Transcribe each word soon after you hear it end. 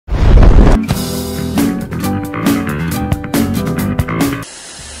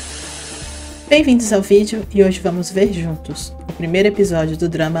Bem-vindos ao vídeo e hoje vamos ver juntos o primeiro episódio do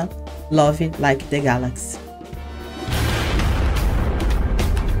drama Love Like the Galaxy.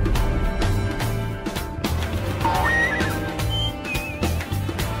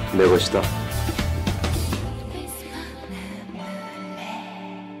 Me gostou.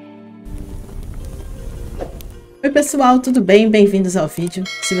 Oi pessoal, tudo bem? Bem-vindos ao vídeo.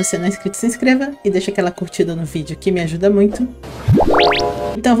 Se você não é inscrito, se inscreva e deixa aquela curtida no vídeo que me ajuda muito.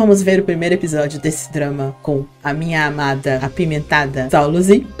 Então vamos ver o primeiro episódio desse drama com a minha amada apimentada Zhao.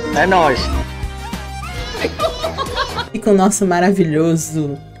 É nóis! E com o nosso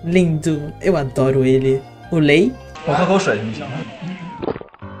maravilhoso, lindo, eu adoro ele, o Lei.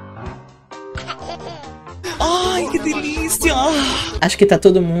 Ai, que delícia! Acho que tá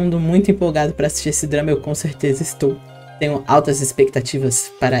todo mundo muito empolgado para assistir esse drama, eu com certeza estou. Tenho altas expectativas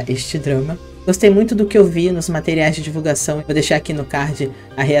para este drama. Gostei muito do que eu vi nos materiais de divulgação. Vou deixar aqui no card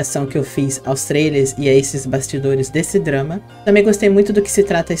a reação que eu fiz aos trailers e a esses bastidores desse drama. Também gostei muito do que se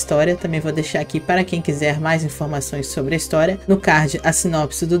trata a história. Também vou deixar aqui para quem quiser mais informações sobre a história. No card a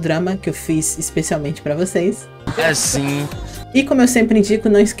sinopse do drama que eu fiz especialmente para vocês. É sim. E como eu sempre indico,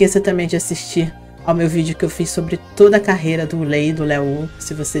 não esqueça também de assistir ao meu vídeo que eu fiz sobre toda a carreira do Lei e do Léo.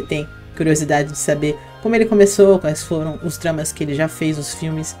 Se você tem curiosidade de saber como ele começou, quais foram os dramas que ele já fez, os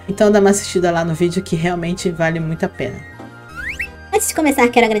filmes. Então dá uma assistida lá no vídeo que realmente vale muito a pena. Antes de começar,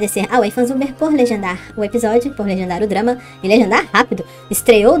 quero agradecer ao Fanzuber por legendar o episódio, por legendar o drama e legendar rápido.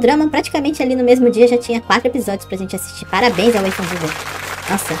 Estreou o drama praticamente ali no mesmo dia, já tinha 4 episódios pra gente assistir. Parabéns ao Fanzuber.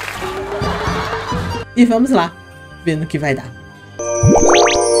 Nossa. E vamos lá, ver no que vai dar.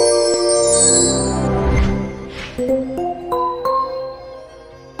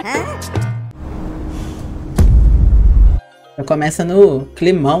 Já começa no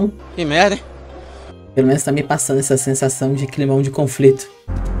climão. Que merda, hein? Pelo menos tá me passando essa sensação de climão de conflito.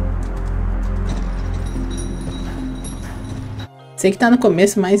 Sei que tá no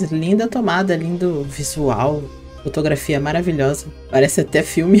começo, mas linda tomada, lindo visual, fotografia maravilhosa. Parece até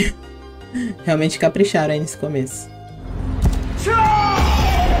filme. Realmente capricharam aí nesse começo.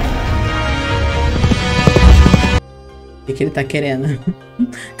 O que ele tá querendo?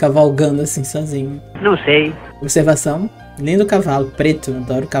 Cavalgando assim sozinho. Não sei. Observação. Lindo cavalo, preto.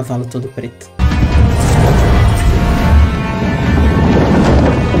 Adoro o cavalo todo preto.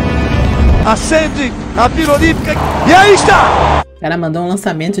 Acende a pirorífica e aí está! O cara mandou um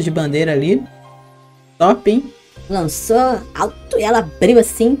lançamento de bandeira ali. Top, hein? Lançou alto e ela abriu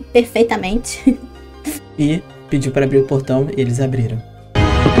assim, perfeitamente. E pediu para abrir o portão e eles abriram.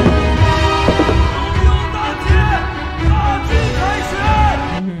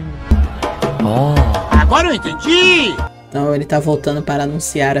 Agora eu entendi! Então ele tá voltando para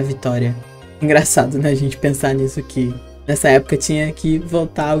anunciar a vitória. Engraçado, né, a gente pensar nisso, que nessa época tinha que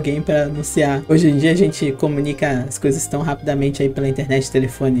voltar alguém para anunciar. Hoje em dia a gente comunica as coisas tão rapidamente aí pela internet,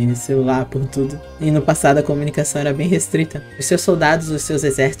 telefone, celular, por tudo. E no passado a comunicação era bem restrita. Os seus soldados, os seus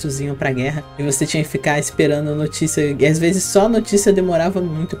exércitos iam pra guerra e você tinha que ficar esperando notícia. E às vezes só a notícia demorava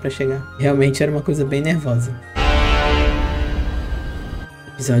muito para chegar. Realmente era uma coisa bem nervosa.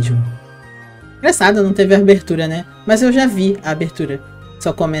 Episódio 1. Engraçado, não teve abertura, né? Mas eu já vi a abertura.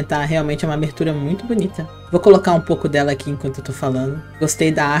 Só comentar, realmente é uma abertura muito bonita. Vou colocar um pouco dela aqui enquanto eu tô falando.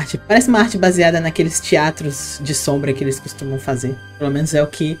 Gostei da arte. Parece uma arte baseada naqueles teatros de sombra que eles costumam fazer. Pelo menos é o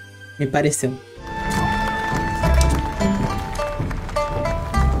que me pareceu.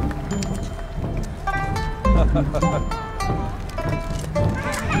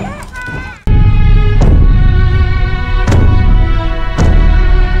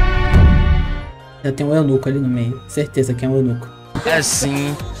 Já tem um eunuco ali no meio. Certeza que é um eunuco. É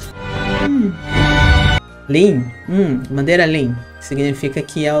sim. Lin? Bandeira Lin. Significa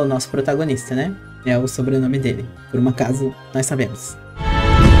que é o nosso protagonista, né? É o sobrenome dele. Por um acaso, nós sabemos.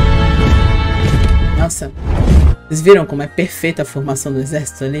 Nossa. Vocês viram como é perfeita a formação do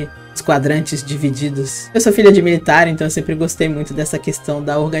exército ali? Os quadrantes divididos. Eu sou filha de militar, então eu sempre gostei muito dessa questão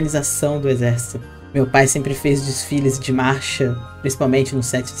da organização do exército. Meu pai sempre fez desfiles de marcha, principalmente no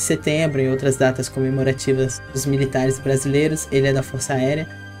 7 de setembro e outras datas comemorativas dos militares brasileiros. Ele é da Força Aérea.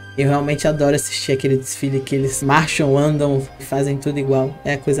 Eu realmente adoro assistir aquele desfile que eles marcham, andam e fazem tudo igual.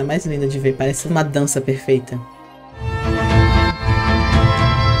 É a coisa mais linda de ver, parece uma dança perfeita.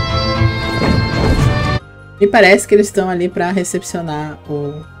 E parece que eles estão ali para recepcionar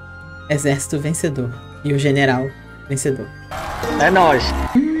o exército vencedor e o general vencedor. É nóis!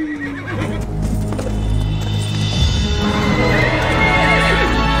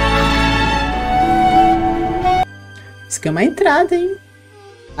 Isso aqui é uma entrada, hein?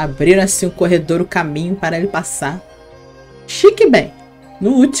 Abriram assim o corredor, o caminho para ele passar. Chique bem.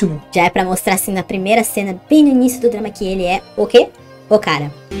 No último. Já é pra mostrar assim na primeira cena, bem no início do drama, que ele é o quê? O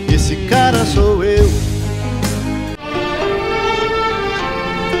cara. Esse cara sou eu.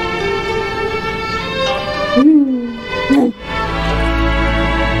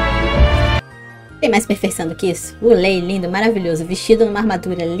 Tem mais perfeição do que isso? O Lei lindo, maravilhoso, vestido numa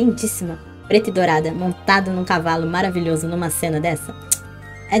armadura lindíssima, preta e dourada, montado num cavalo maravilhoso numa cena dessa.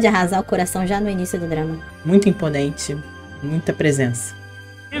 É de arrasar o coração já no início do drama. Muito imponente, muita presença.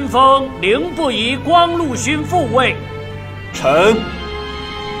 Ling Bu Yi Cheng,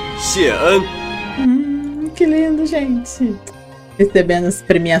 Shang. Que lindo, gente. Recebendo as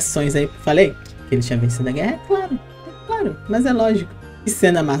premiações aí. Falei que ele tinha vencido a guerra? É claro, mas é lógico. Que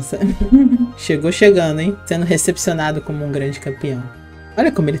cena massa. Chegou chegando, hein? Sendo recepcionado como um grande campeão.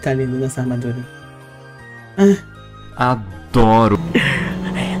 Olha como ele tá lindo nessa armadura. Adoro.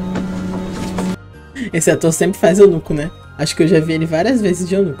 Esse ator sempre faz eunuco, né? Acho que eu já vi ele várias vezes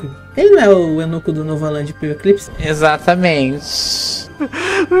de eunuco. Ele não é o eunuco do novo Laan de Eclipse? Exatamente.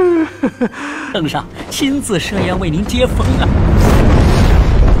 Shang 亲自设宴为您接风啊！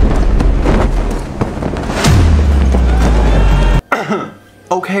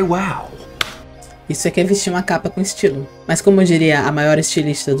 Ok, wow. Isso é que é vestir uma capa com estilo. Mas como diria a maior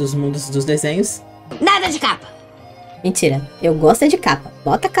estilista dos mundos dos desenhos... Nada de capa! Mentira, eu gosto é de capa.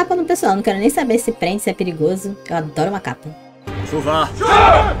 Bota a capa no pessoal, não quero nem saber se prende, se é perigoso. Eu adoro uma capa.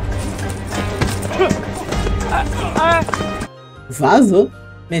 Vazou,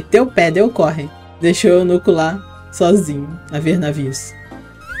 meteu o pé, deu corre. Deixou o eunuco lá, sozinho, a ver navios.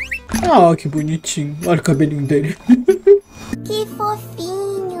 Ah, que bonitinho. Olha o cabelinho dele. Que fofinho.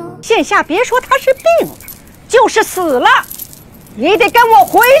 现下别说他是病了，就是死了，你得跟我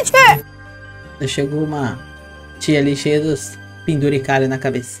回去。 Já chegou uma tia ali cheia dos penduricalhos na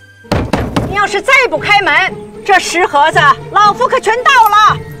cabeça. 你要是再不开门，这10盒子老夫可全倒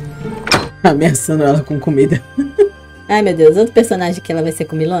了。 Ameaçando ela com comida. Ai meu Deus, outro personagem que ela vai ser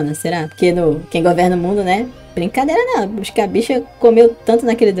comilona, será? Porque no Quem Governa o Mundo, né? Brincadeira não, acho que a bicha comeu tanto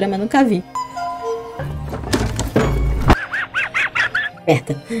naquele drama, eu nunca vi.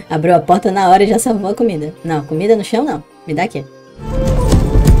 Aperta. Abriu a porta na hora e já salvou a comida. Não, comida no chão não. Me dá aqui.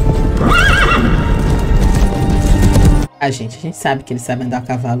 A gente sabe que ele sabe andar a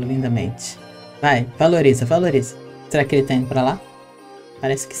cavalo lindamente. Vai, valoriza, valoriza. Será que ele tá indo pra lá?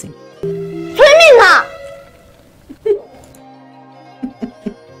 Parece que sim.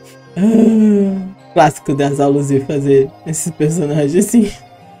 Clássico das aulas de fazer esses personagens assim,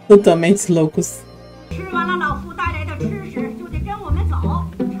 totalmente loucos. 吃完了老夫带来的吃食，就得跟我们走。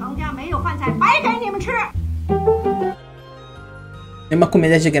程家没有饭菜，白给你们吃。 Tem uma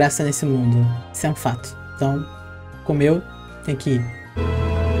comida de graça nesse mundo. Isso é um fato. Então, comeu, tem que ir.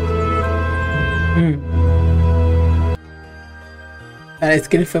 Parece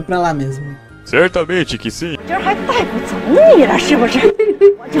que ele foi pra lá mesmo. Certamente que sim. 今儿还带不走你了是不是？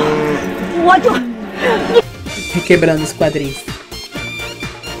我就 Requebrando os quadrinhos.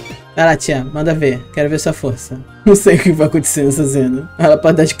 Vai lá, tia, manda ver. Quero ver sua força. Não sei o que vai acontecer nessa cena. Ela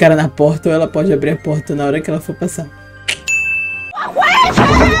pode dar de cara na porta ou ela pode abrir a porta na hora que ela for passar.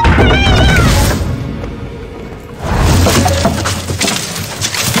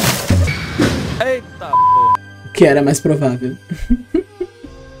 Eita, pô. O que era mais provável.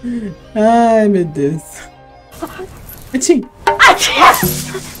 Ai, meu Deus. Atim.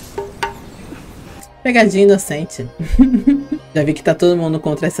 Pegadinha inocente. Já vi que tá todo mundo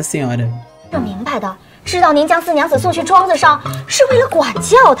contra essa senhora. 这明白的，知道您将四娘子送去庄子上是为了管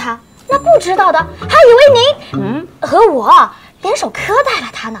教她，那不知道的还以为您和我联手苛待了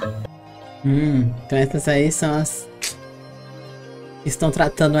她呢。 Então essas aí são as que estão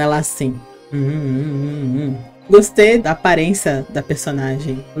tratando ela assim. Gostei da aparência da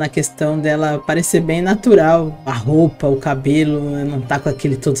personagem, na questão dela parecer bem natural. A roupa, o cabelo, não tá com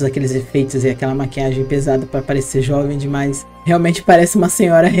todos aqueles efeitos e aquela maquiagem pesada pra parecer jovem demais. Realmente parece uma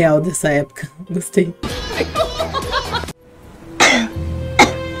senhora real dessa época. Gostei.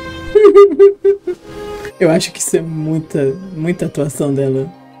 Eu acho que isso é muita atuação dela.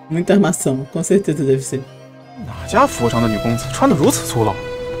 Muita armação, com certeza deve ser. 哪家府上的女公子穿得如此粗鲁？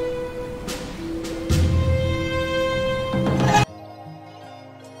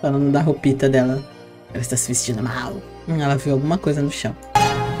 Falando da roupita dela. Ela está se vestindo mal. Ela viu alguma coisa no chão.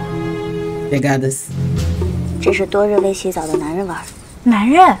 Pegadas. 这是多日未洗澡的男人玩。男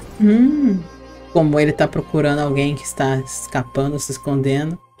人？ Como ele tá procurando alguém que está escapando, se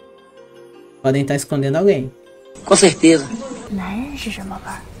escondendo. Podem estar escondendo alguém. Com certeza. 男人是什么味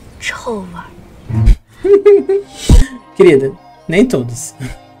儿？臭味儿。 Querida, nem todos.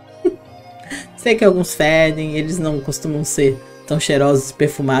 Sei que alguns fedem, eles não costumam ser tão cheirosos e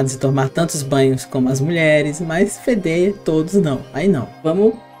perfumados e tomar tantos banhos como as mulheres, mas feder todos não. Aí não.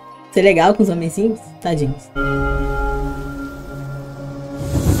 Vamos ser legal com os homenzinhos? Tadinhos.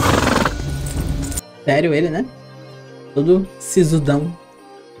 Sério ele, né? Todo sisudão.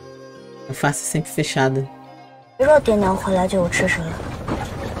 A face sempre fechada. 若爹娘回来就有吃食了，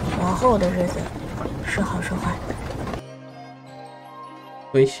往后的日子是好是坏。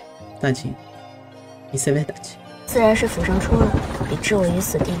 Pois, tadinho. Isso é verdade. 自然是府上出了比置我于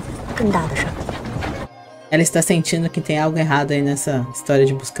死地更大的事儿。 Ela está sentindo que tem algo errado aí nessa história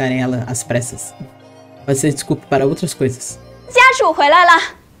de buscarem ela às pressas. Pode ser desculpa para outras coisas. 家属回来了。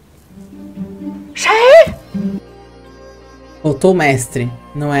谁？ Voltou o mestre.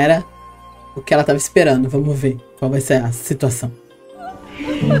 Não era o que ela estava esperando. Vamos ver qual vai ser a situação.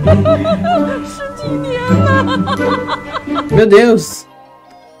 Meu Deus!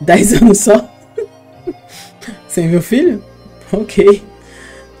 10 anos só? Sem ver o filho? Ok.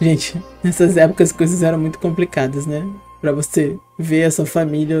 Gente, nessas épocas as coisas eram muito complicadas, né? Pra você ver a sua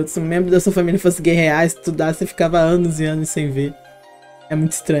família, se um membro da sua família fosse guerrear, estudar, você ficava anos e anos sem ver. É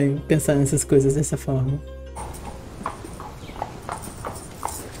muito estranho pensar nessas coisas dessa forma.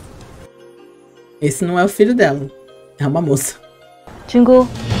 Esse não é o filho dela. É uma moça. Jingu.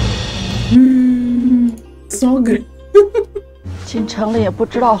 Sogra. 进城了也不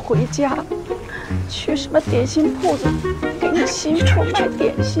知道回家，去什么点心铺子给你媳妇买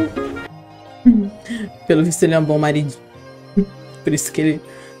点心。Pelo visto ele é um bom marido. Por isso que ele se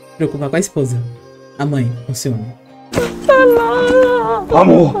preocupa com a esposa. A mãe, com ciúme.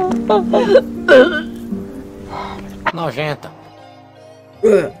 Amor! Nojenta.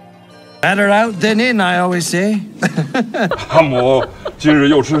 Better out than in, I always say. 阿母，今日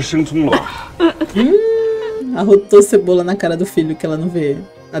又吃生葱了吧？ Arrotou cebola na cara do filho que ela não vê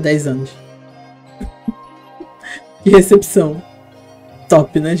há 10 anos. Que recepção.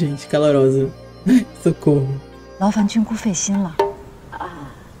 Top, né, gente? Calorosa. Socorro. 劳烦君姑费心了。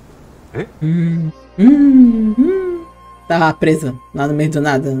 Tava presa lá no meio do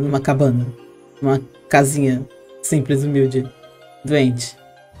nada, numa cabana. Numa casinha simples, humilde. Doente.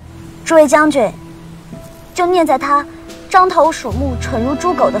 诸位将军，就念在他獐头鼠目、蠢如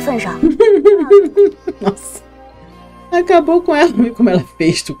猪狗的份上。Nossa. Acabou com ela. Como ela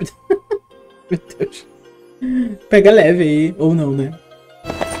fez, estúpida. Meu Deus. Pega leve aí. Ou não, né?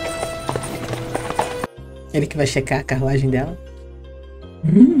 Ele que vai checar a carruagem dela.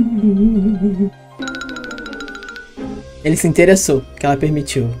 Ele se interessou, que ela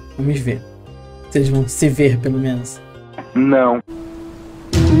permitiu. Vamos ver. Vocês vão se ver, pelo menos. Não.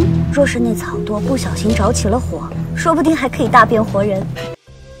 若是那草垛不小心着起了火，说不定还可以大变活人。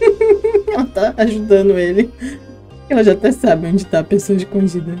 Ela tá ajudando ele. Ela já até sabe onde tá a pessoa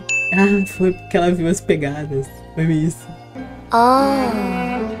escondida. Ah, foi porque ela viu as pegadas. Foi isso.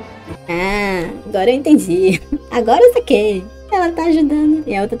 Agora eu entendi. Agora eu saquei. Ela tá ajudando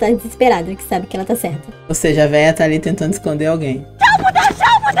e a outra tá desesperada, que sabe que ela tá certa. Ou seja, a véia tá ali tentando esconder alguém.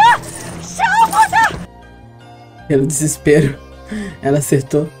 Pelo desespero, ela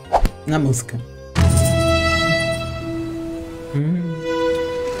acertou na mosca.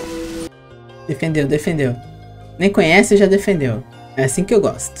 Defendeu, defendeu. Nem conhece e já defendeu. É assim que eu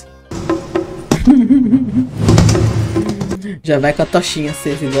gosto. Já vai com a tochinha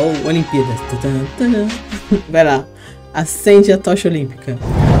acesa, igual Olimpíadas. Vai lá. Acende a tocha olímpica.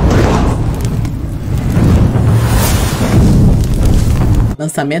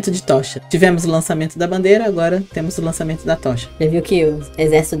 Lançamento de tocha. Tivemos o lançamento da bandeira, agora temos o lançamento da tocha. Já viu que o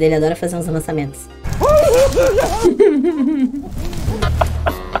exército dele adora fazer uns lançamentos.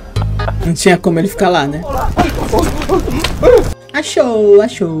 Não tinha como ele ficar lá, né? Achou,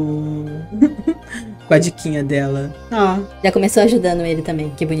 achou. Com a diquinha dela. Ah. Já começou ajudando ele também,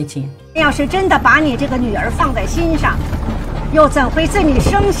 que bonitinha. 要是真的把你这个女儿放在心上，又怎会自你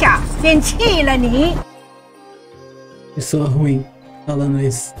生下便弃了你？ Pessoa ruim falando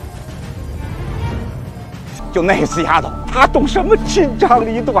isso. 就那死丫头，她懂什么亲长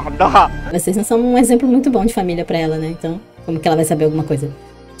里短的？ Vocês não são um exemplo muito bom de família pra ela, né? Então, como que ela vai saber alguma coisa?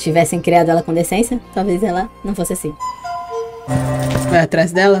 Se tivessem criado ela com decência, talvez ela não fosse assim. Vai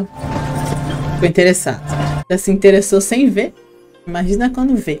atrás dela? Ficou interessado. Já se interessou sem ver? Imagina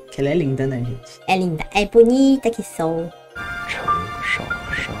quando vê, que ela é linda, né, gente? É linda, é bonita que sou.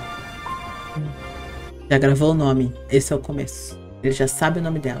 Já gravou o nome, esse é o começo. Ele já sabe o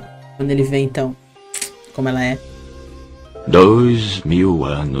nome dela. Quando ele vê, então, como ela é. 2000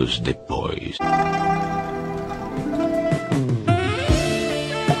 anos depois.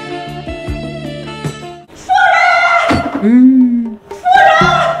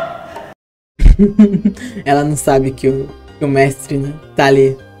 Ela não sabe que o O mestre, né? Tá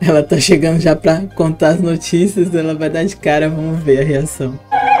ali. Ela tá chegando já pra contar as notícias. Ela vai dar de cara. Vamos ver a reação.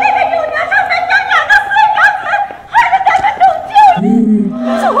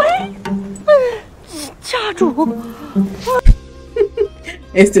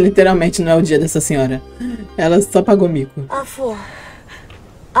 Esse literalmente não é o dia dessa senhora. Ela só pagou mico.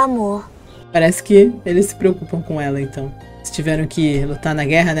 Amor. Parece que eles se preocupam com ela, então. Eles tiveram que lutar na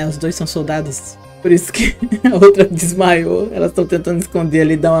guerra, né? Os dois são soldados. Por isso que a outra desmaiou. Elas estão tentando esconder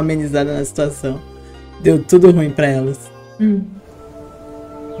ali e dar uma amenizada na situação. Deu tudo ruim pra elas.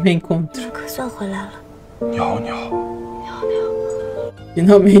 Reencontro.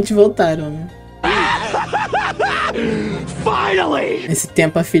 Finalmente voltaram, né? Nesse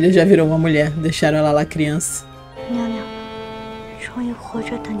tempo a filha já virou uma mulher. Deixaram ela lá criança.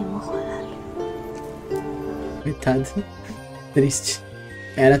 Coitado. Triste.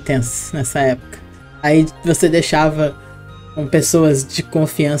 Era tenso nessa época. Aí você deixava com pessoas de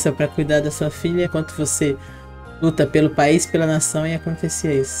confiança pra cuidar da sua filha, enquanto você luta pelo país, pela nação, e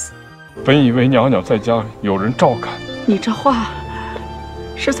acontecia isso. 本以为娘娘在家有人照看， 你这话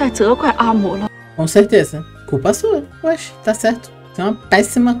是在责怪阿母了。 Com certeza. Culpa sua. Oxe, tá certo. Você é uma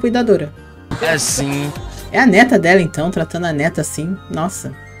péssima cuidadora. É sim. É a neta dela, então, tratando a neta assim.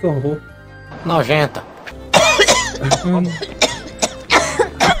 Nossa, que horror. Nojenta.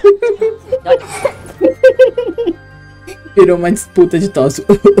 Virou uma disputa de tosse.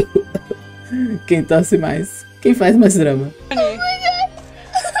 Quem tosse mais? Quem faz mais drama?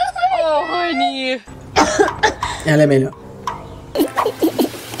 Ela é melhor.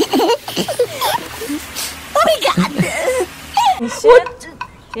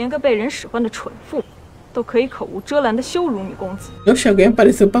 Oxe, alguém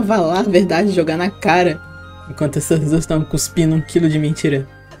apareceu pra falar a verdade e jogar na cara. Enquanto essas duas estão cuspindo 1 quilo de mentira.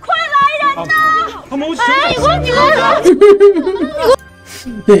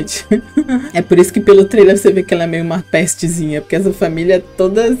 Gente, é por isso que pelo trailer você vê que ela é meio uma pestezinha. Porque essa família é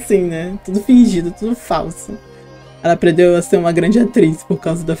toda assim, né? Tudo fingido, tudo falso. Ela aprendeu a ser uma grande atriz por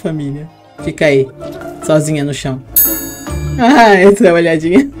causa da família. Fica aí, sozinha no chão. Ah, essa é a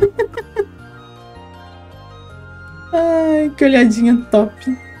olhadinha. Ai, que olhadinha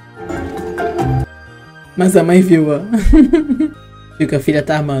top. Mas a mãe viu, ó. Viu que a filha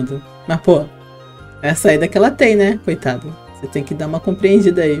tá armando. Mas, pô, é a saída que ela tem, né? Coitado. Você tem que dar uma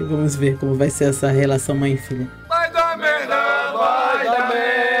compreendida aí. Vamos ver como vai ser essa relação mãe e filha. Vai dar merda, vai dar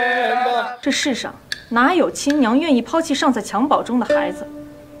merda. 这世上哪有亲娘愿意抛弃尚在襁褓中的孩子，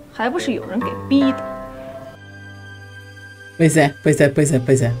还不是有人给逼的。 Pois é, pois é, pois é,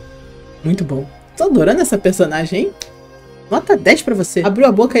 pois é. Muito bom. Tô adorando essa personagem, hein? Nota 10 pra você. Abriu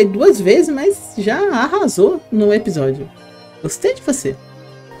a boca aí 2 vezes, mas já arrasou no episódio. Gostei de você.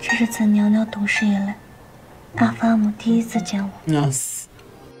 Nossa.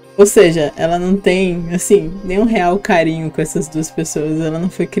 Ou seja, ela não tem, assim, nenhum real carinho com essas duas pessoas. Ela não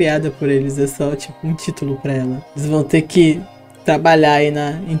foi criada por eles. É só, tipo, um título pra ela. Eles vão ter que trabalhar aí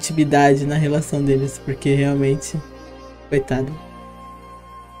na intimidade, na relação deles. Porque realmente... Coitado.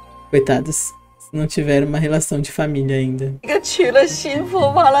 Coitados. Se não tiveram uma relação de família ainda.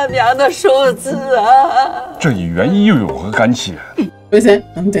 Pois é,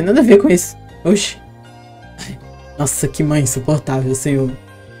 não tem nada a ver com isso. Oxi. Ai, nossa, que mãe insuportável, senhor.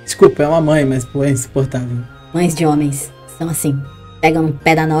 Desculpa, é uma mãe, mas pô, é insuportável. Mães de homens são assim. Pegam no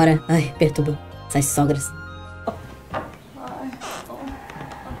pé da nora. Ai, perturbam. Essas sogras.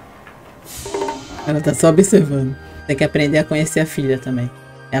 Ela tá só observando. Tem que aprender a conhecer a filha também.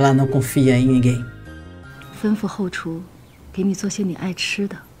 Ela não confia em ninguém.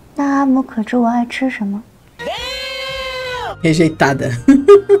 Rejeitada.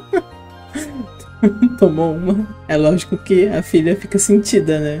 Tomou uma. É lógico que a filha fica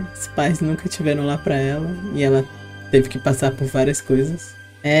sentida, né? Os pais nunca tiveram lá pra ela. E ela teve que passar por várias coisas.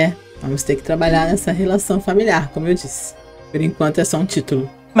 É, vamos ter que trabalhar nessa relação familiar, como eu disse. Por enquanto é só um título.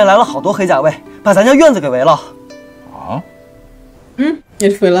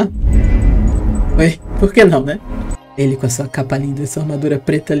 Ele foi lá. Oi, por que não, né? Ele com a sua capa linda e sua armadura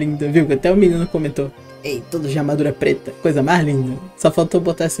preta linda, viu? Até o menino comentou. Ei, todo de armadura preta, coisa mais linda. Só faltou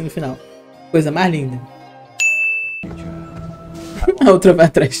botar assim no final. Coisa mais linda. A outra vai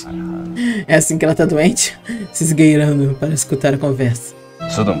atrás. É assim que ela tá doente, se esgueirando para escutar a conversa.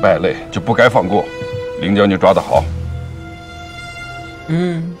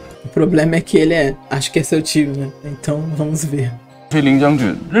 O problema é que ele é... Acho que é seu tio, né? Então, vamos ver.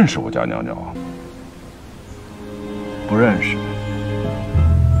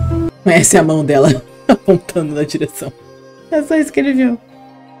 Conhece a mão dela apontando na direção. É só isso que ele viu.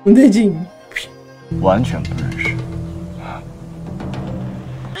 Um dedinho.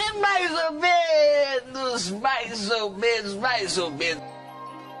 mais ou menos.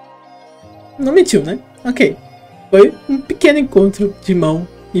 Não mentiu, né? Ok. Foi um pequeno encontro de mão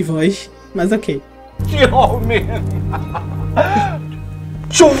e voz, mas ok.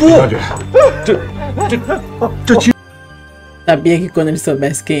 Sabia que quando ele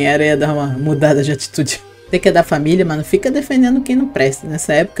soubesse quem era, ia dar uma mudada de atitude. Você que é da família, mas não fica defendendo quem não presta.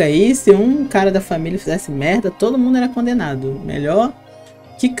 Nessa época aí, se um cara da família fizesse merda, todo mundo era condenado. Melhor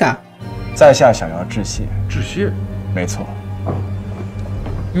quicar. 在下想要致谢。致谢？没错。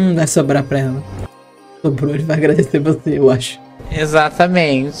Vai sobrar pra ela. Sobrou, ele vai agradecer você, eu acho.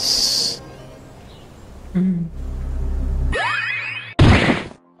 Exatamente.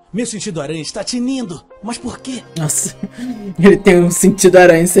 Meu sentido aranha está tinindo. Mas por quê? Nossa, ele tem um sentido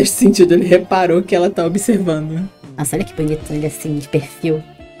aranha, sexto sentido. Ele reparou que ela tá observando. Nossa, olha que bonito ele assim, de perfil.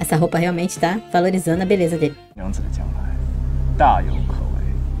 Essa roupa realmente tá valorizando a beleza dele.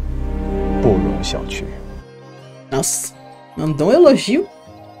 Nossa, mandou um elogio.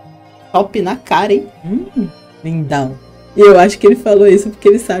 Top na cara, hein? Lindão. E eu acho que ele falou isso porque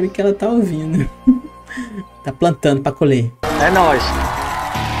ele sabe que ela tá ouvindo. Tá plantando pra colher. É nóis.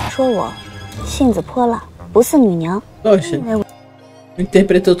 说我性子泼辣，不似女娘。 Poxa,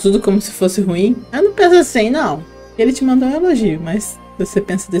 interpretou tudo como se fosse ruim. Eu não penso assim, não. Ele te mandou um elogio, mas você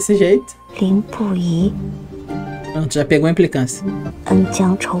pensa desse jeito. Ling Bu Yi. Pronto, já pegou a implicância. 恩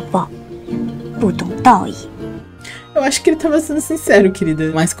将仇报，不懂道义。 Eu acho que ele tava sendo sincero,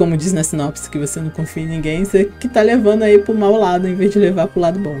 querida. Mas como diz na sinopse que você não confia em ninguém, você que tá levando aí pro mau lado em vez de levar pro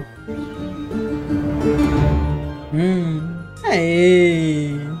lado bom.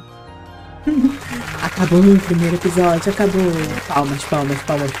 Aê! Acabou o primeiro episódio, acabou. Palmas, palmas,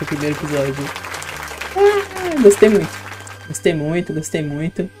 palmas pro primeiro episódio. Gostei muito. Gostei muito, gostei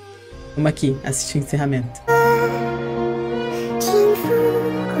muito. Vamos aqui, assistir o encerramento.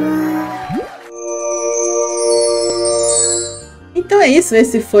 Então é isso,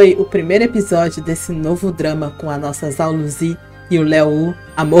 esse foi o primeiro episódio desse novo drama com a nossa Zhao e o Léo,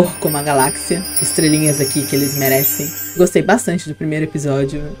 Amor como a Galáxia, estrelinhas aqui que eles merecem. Gostei bastante do primeiro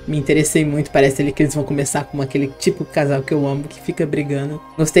episódio, me interessei muito, parece ali que eles vão começar com aquele tipo de casal que eu amo, que fica brigando.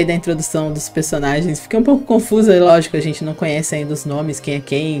 Gostei da introdução dos personagens, fiquei um pouco confusa, lógico, a gente não conhece ainda os nomes, quem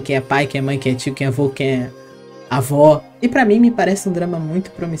é pai, quem é mãe, quem é tio, quem é avô, quem é avó. E pra mim me parece um drama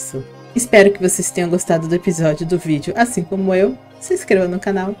muito promissor. Espero que vocês tenham gostado do episódio do vídeo, assim como eu. Se inscreva no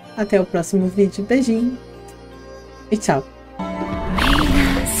canal. Até o próximo vídeo. Beijinho. E tchau.